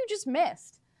 Maybe you just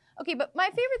missed. Okay, but my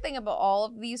favorite thing about all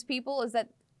of these people is that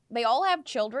they all have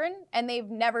children and they've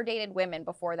never dated women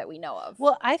before that we know of.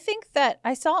 Well, I think that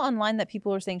I saw online that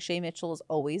people were saying Shay Mitchell has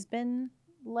always been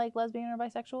like lesbian or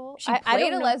bisexual. She I played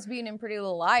don't a know. lesbian in Pretty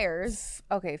Little Liars.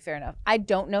 Okay, fair enough. I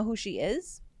don't know who she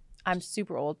is. I'm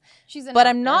super old. She's an But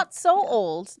I'm actor. not so Yeah.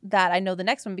 old that I know the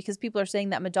next one because people are saying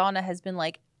that Madonna has been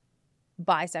like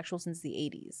bisexual since the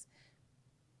 80s.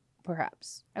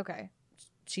 Perhaps. Okay.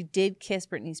 She did kiss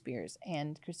Britney Spears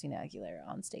and Christina Aguilera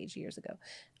on stage years ago.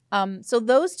 So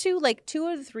those two, like 2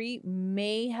 of the 3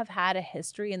 may have had a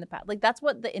history in the past. Like that's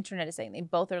what the internet is saying. They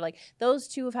both are like, those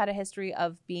 2 have had a history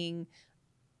of being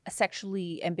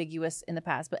sexually ambiguous in the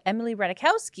past. But Emily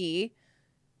Ratajkowski,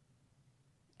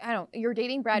 You're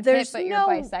dating Brad there's Pitt, but no,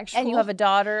 you're bisexual. and you have a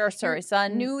daughter or sorry,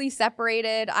 son. Newly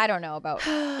separated. I don't know about.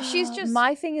 She's just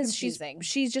my thing is confusing.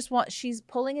 she's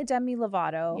pulling a Demi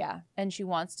Lovato. Yeah. And she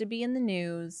wants to be in the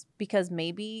news because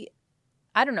maybe,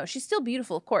 I don't know, she's still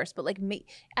beautiful, of course, but like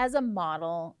as a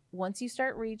model, once you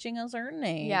start reaching a certain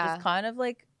age, Yeah. it's kind of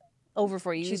like over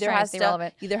for you. She's You trying to stay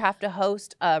relevant. either have to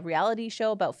host a reality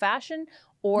show about fashion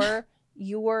or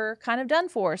you're kind of done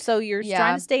for. So you're Yeah.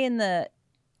 trying to stay in the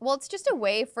Well, it's just a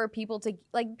way for people to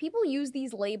people use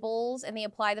these labels and they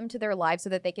apply them to their lives so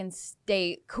that they can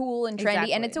stay cool and trendy. And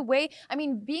Exactly. it's a way. I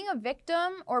mean, being a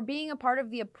victim or being a part of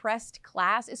the oppressed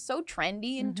class is so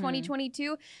trendy in Mhm.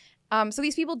 2022. So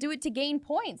these people do it to gain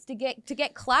points, to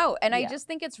get clout, and I Yeah. just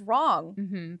think it's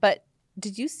wrong. But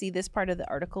did you see this part of the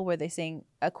article where they're saying,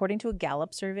 according to a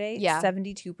Gallup survey, Yeah.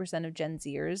 72% of Gen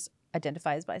Zers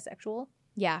identify as bisexual?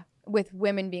 Yeah, with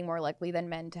women being more likely than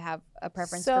men to have a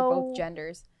preference for So- both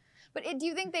genders. But do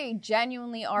you think they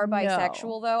genuinely are No.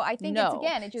 bisexual though? I think No.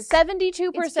 it's just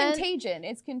 72%. It's contagion.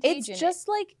 It's contagion.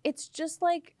 It's just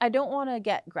like I don't want to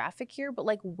get graphic here, but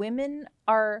like women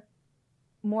are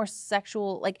more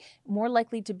sexual, like more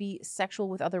likely to be sexual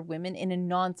with other women in a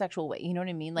non-sexual way. You know what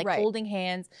I mean? Like Right. holding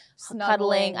hands, Snuggling.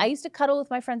 cuddling. I used to cuddle with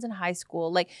my friends in high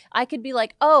school. Like I could be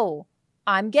like, "Oh,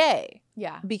 I'm gay,"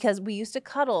 Yeah. because we used to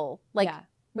cuddle. Like yeah.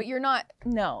 But you're not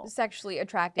no. sexually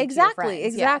attracted to your friends. Yeah.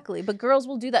 Exactly. But girls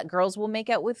will do that. Girls will make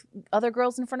out with other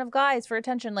girls in front of guys for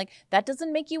attention. Like that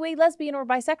doesn't make you a lesbian or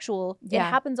bisexual. Yeah. It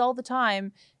happens all the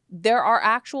time. There are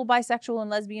actual bisexual and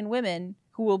lesbian women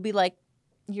who will be like,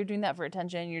 you're doing that for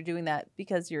attention. You're doing that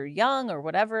because you're young or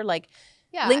whatever. Like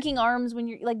Yeah. linking arms when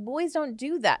you're like, boys don't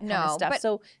do that kind of No, stuff. but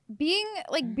So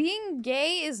being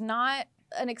gay is not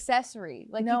an accessory.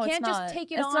 Like no, you can't it's not. just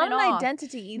take it it's on not and an off.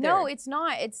 identity either. No, it's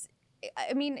not.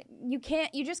 I mean, you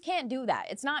just can't do that.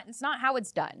 It's not how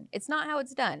it's done. It's not how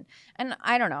it's done. And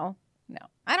I don't know. No.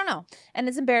 I don't know. And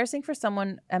it's embarrassing for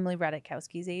someone Emily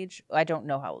Ratajkowski's age. I don't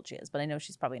know how old she is, but I know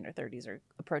she's probably in her 30s or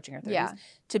approaching her 30s. Yeah.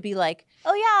 To be like,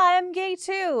 oh yeah, I'm gay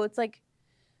too. It's like,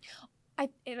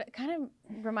 It kind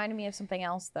of reminded me of something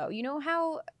else though. You know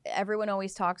how everyone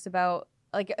always talks about,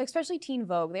 like, especially Teen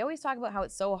Vogue, they always talk about how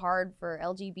it's so hard for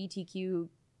LGBTQ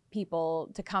people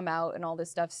to come out and all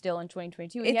this stuff still in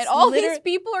 2022. And It's yet all these literally-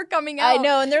 people are coming out. I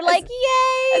know, and they're like,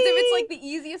 yay! As if it's like the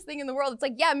easiest thing in the world. It's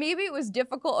like, yeah, maybe it was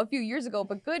difficult a few years ago,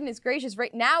 but goodness gracious,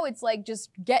 right now it's like just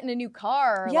getting a new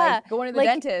car or Yeah, like going to the like,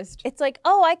 dentist. It's like,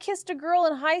 oh, I kissed a girl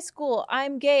in high school.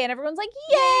 I'm gay, and everyone's like,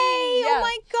 yay! Yeah. Oh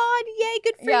my god, yay!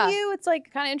 Good for Yeah. you. It's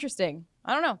like, Kind of interesting.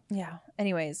 I don't know. yeah.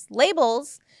 Anyways,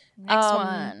 labels. Next Um,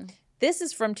 one. This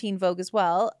is from Teen Vogue as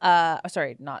well.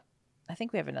 Sorry, not. I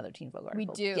think we have another Teen Vogue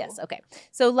article. do. Yes. Okay.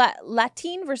 So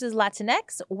Latin versus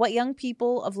Latinx. What young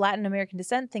people of Latin American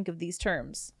descent think of these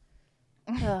terms?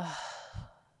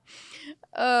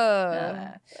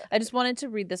 I just wanted to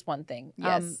read this one thing.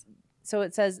 Yes. So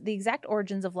it says the exact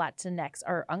origins of Latinx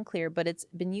are unclear, but it's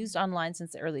been used online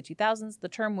since the early 2000s. The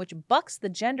term, which bucks the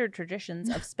gender traditions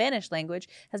of Spanish language,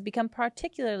 has become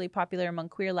particularly popular among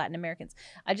queer Latin Americans.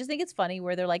 I just think it's funny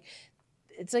where they're like,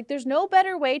 it's like there's no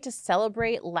better way to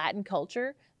celebrate Latin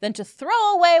culture than to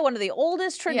throw away one of the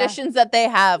oldest traditions that they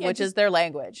have, which is their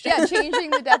language. Yeah,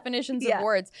 changing the definitions Yeah. of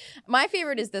words. My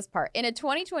favorite is this part. In a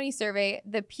 2020 survey,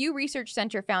 the Pew Research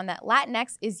Center found that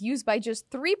Latinx is used by just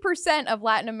 3% of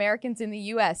Latin Americans in the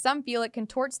U.S. Some feel it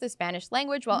contorts the Spanish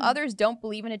language, while others don't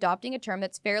believe in adopting a term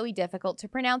that's fairly difficult to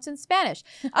pronounce in Spanish.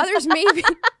 Others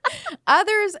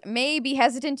may be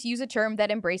hesitant to use a term that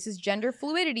embraces gender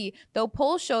fluidity, though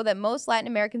polls show that most Latin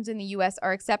Americans in the U.S.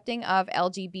 are accepting of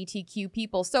LGBTQ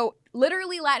people. So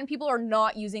literally Latin people are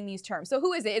not using these terms. So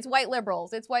who is it? It's white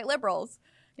liberals. It's white liberals.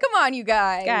 Come on, you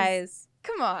guys.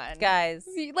 Come on. Guys.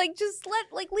 Like just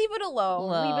leave it alone.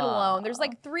 Leave it alone. There's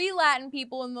like 3 Latin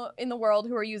people in the world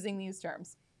who are using these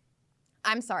terms.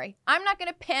 I'm sorry. I'm not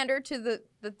gonna pander to the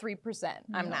 3%.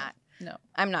 I'm not. No.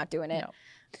 I'm not doing it.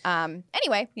 No.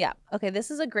 Anyway. Yeah. Okay, this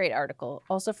is a great article,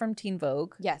 also from Teen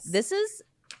Vogue. Yes. This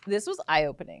was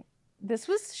eye-opening. This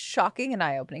was shocking and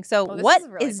eye-opening. So Oh, this what is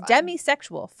really is fun.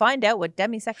 demisexual? Find out what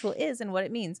demisexual is and what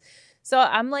it means. So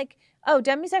I'm like, oh,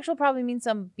 demisexual probably means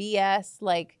some BS,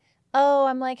 like, oh,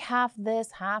 I'm like half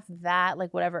this, half that,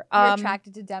 like whatever. You're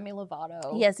attracted to Demi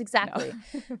Lovato. Yes, exactly.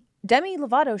 Demi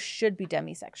Lovato should be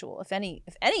demisexual, if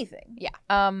anything.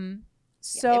 Yeah.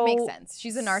 So it makes sense.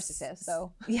 She's a narcissist,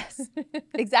 so. Yes,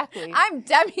 exactly. I'm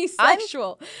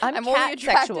demisexual. I'm only cat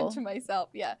attracted sexual. to myself.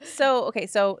 Yeah.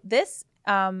 So this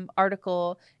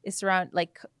article is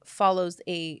follows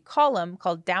a column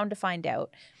called Down to Find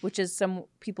Out, which is some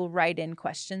people write in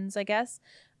questions, I guess.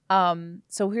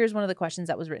 So here's one of the questions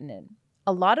that was written in.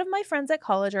 A lot of my friends at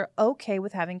college are okay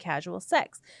with having casual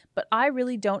sex, but I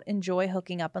really don't enjoy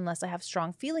hooking up unless I have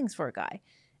strong feelings for a guy.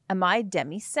 Am I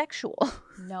demisexual?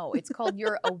 No, it's called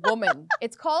you're a woman.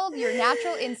 It's called your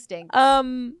natural instinct.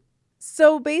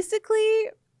 So basically,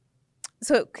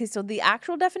 so the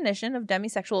actual definition of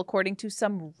demisexual, according to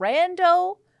some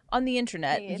rando on the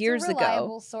internet Hey, it's years a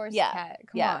reliable ago. source, Yeah, Kat.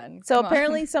 Come yeah. on. So come on.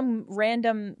 apparently some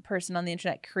random person on the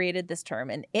internet created this term,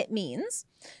 and it means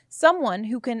someone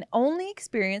who can only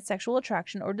experience sexual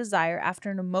attraction or desire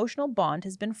after an emotional bond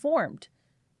has been formed.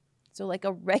 So like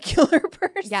a regular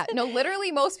person. Yeah, no,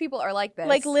 literally most people are like this.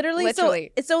 Like literally.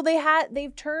 Literally. So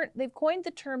they've coined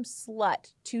the term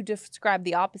slut to describe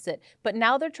the opposite, but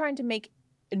now they're trying to make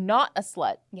not a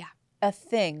slut. Yeah. A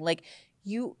thing. Like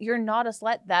you're not a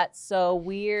slut. That's so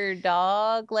weird,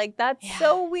 dog. Like that's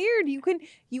so weird.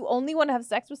 You only want to have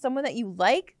sex with someone that you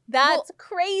like? That's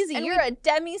crazy. and You're a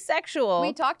demisexual.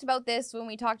 We talked about this when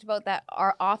we talked about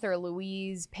our author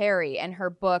Louise Perry and her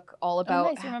book all about. Oh,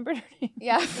 nice. You remembered her name.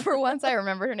 Yeah, for once I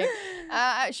remember her name.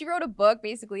 She wrote a book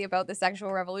basically about the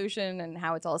sexual revolution and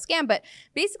how it's all a scam. But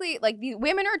basically, like the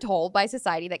women are told by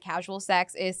society that casual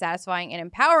sex is satisfying and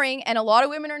empowering, and a lot of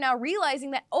women are now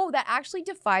realizing that that actually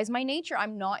defies my nature.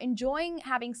 I'm not enjoying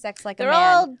having sex like They're a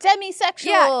man. all demisexual.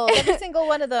 Yeah. Every single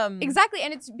one of them. Exactly,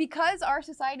 and it's because our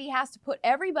society has to put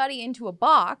everybody into a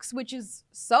box, which is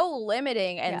so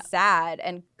limiting and sad,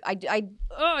 and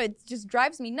it just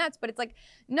drives me nuts. But it's like,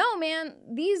 no, man,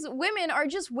 these women are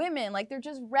just women. Like they're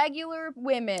just regular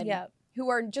women who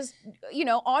are just,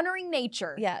 honoring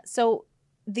nature. Yeah. So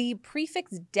the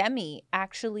prefix demi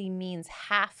actually means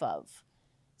half of.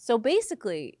 So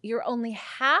basically, you're only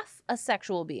half a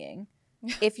sexual being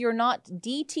if you're not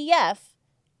DTF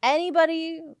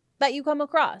anybody that you come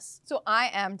across. So I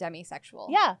am demisexual.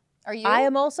 Yeah. Are you? I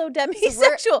am also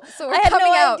demisexual. So we're I had coming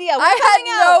no out. idea. We're I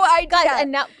coming had no out. idea. Guys,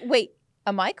 and now, wait,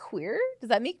 am I queer? Does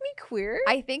that make me queer?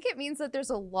 I think it means that there's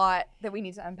a lot that we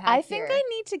need to unpack. I think here. I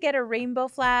need to get a rainbow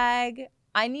flag.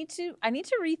 I need to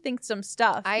rethink some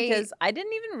stuff because I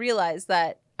didn't even realize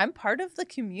that I'm part of the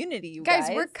community, you guys.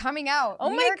 Guys, we're coming out.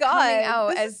 Oh We my are God. coming out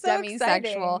This as is so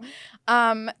demisexual.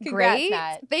 Congrats, Great.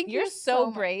 Nat. Thank you. You're so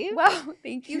brave. Wow,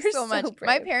 thank you You're so so much. brave.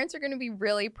 My parents are going to be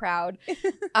really proud.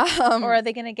 Or are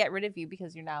they going to get rid of you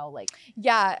because you're now like...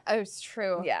 Yeah, it's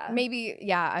true. Yeah. Maybe,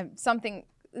 something...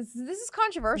 This is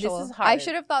controversial. This is hard. I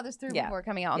should have thought this through Yeah. before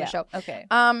coming out on the show. Okay.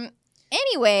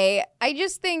 Anyway, I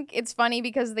just think it's funny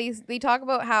because they talk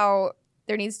about how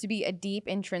there needs to be a deep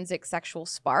intrinsic sexual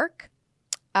spark.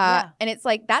 And it's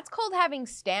like, that's called having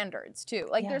standards too.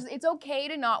 Like Yeah. it's okay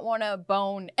to not want to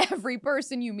bone every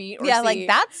person you meet or Yeah, see. like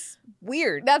that's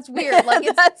weird. That's weird. Like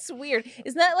it's, That's weird.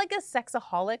 Isn't that like a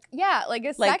sexaholic? yeah, like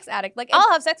a Like, sex addict. Like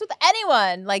I'll have sex with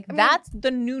anyone. Like I mean, that's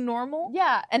the new normal.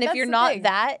 yeah. And if that's you're the not thing.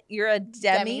 that, you're a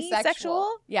demisexual.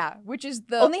 Yeah, which is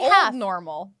the Only old half.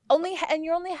 normal. And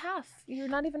you're only half. You're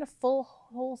not even a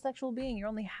whole sexual being. You're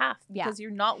only half Yeah. because you're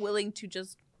not willing to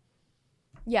just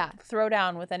Yeah. throw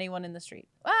down with anyone in the street.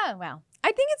 Ah, well.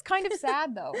 I think it's kind of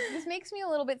sad though. This makes me a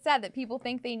little bit sad that people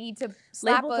think they need to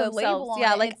slap Label a themselves. label on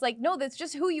Yeah, it. like- And it's like, no, that's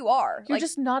just who you are. You're Like,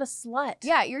 just not a slut.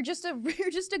 yeah, you're just a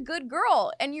good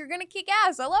girl, and you're gonna kick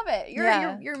ass. I love it.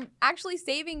 You're actually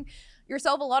saving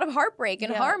yourself a lot of heartbreak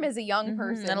and Yeah. harm as a young Mhm.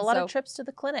 person, And a lot so- of trips to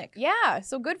the clinic. Yeah,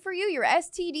 so good for you. You're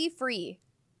STD free.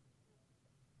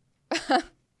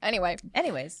 Anyway,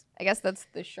 Anyways, I guess that's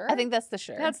the shirt. I think that's the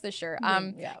shirt. that's the shirt.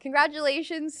 Yeah.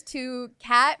 Congratulations to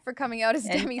Kat for coming out as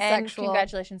And demisexual.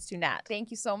 congratulations to Nat.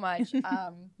 Thank you so much. You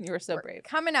were so We're brave.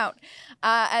 coming out.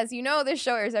 As you know, this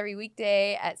show airs every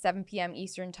weekday at 7 p.m.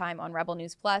 Eastern Time on Rebel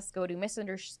News Plus. Go to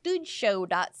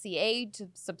misunderstoodshow.ca to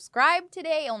subscribe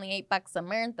today. Only $8 a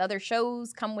month. Other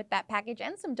shows come with that package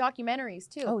and some documentaries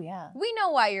too. Oh yeah. We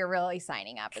know why you're really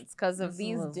signing up. It's because of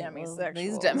these demisexuals.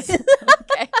 These demis.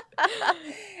 Okay.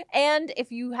 And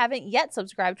if you haven't yet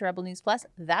subscribed to Rebel News Plus,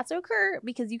 that's okay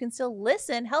because you can still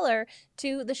listen,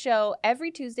 to the show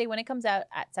every Tuesday when it comes out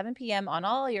at 7 p.m. on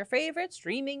all your favorite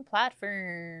streaming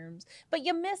platforms. But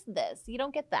you missed this. You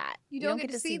don't get that. You don't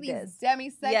get to see these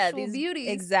demisexual Yeah, these- beauties.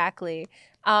 Exactly.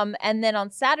 And then on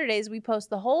Saturdays, we post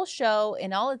the whole show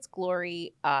in all its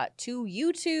glory to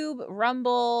YouTube,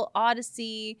 Rumble,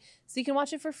 Odyssey, so you can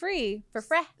watch it for free. For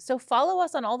free. So follow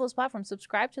us on all those platforms.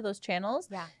 Subscribe to those channels.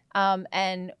 Yeah.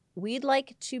 And we'd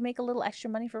like to make a little extra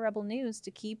money for Rebel News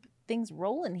to keep things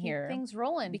rolling here. Keep things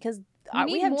rolling. Because We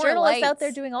we need have more journalists out lights.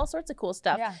 there doing all sorts of cool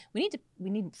stuff. Yeah. We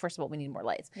need first of all, we need more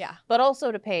lights. Yeah. But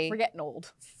also to pay We're getting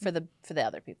old. for the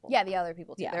other people. Yeah, the other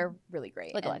people too. Yeah. They're really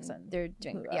great. Like and Alexa and they're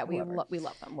doing great. who- Yeah, whoever. we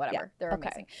love them. Whatever. Yeah. They're Okay.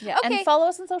 amazing. Yeah. Okay. And follow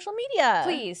us on social media.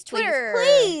 Please, Twitter,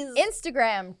 Please.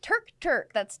 Instagram,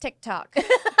 Turk. That's TikTok.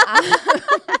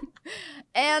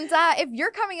 And if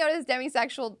you're coming out as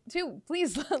demisexual too,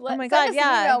 please let Oh my send God, us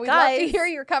yeah. an email. We'd love to Guys, hear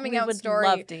your coming we out would story.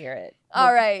 love to hear it.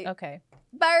 All right. Okay.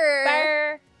 Bye.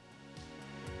 Bye.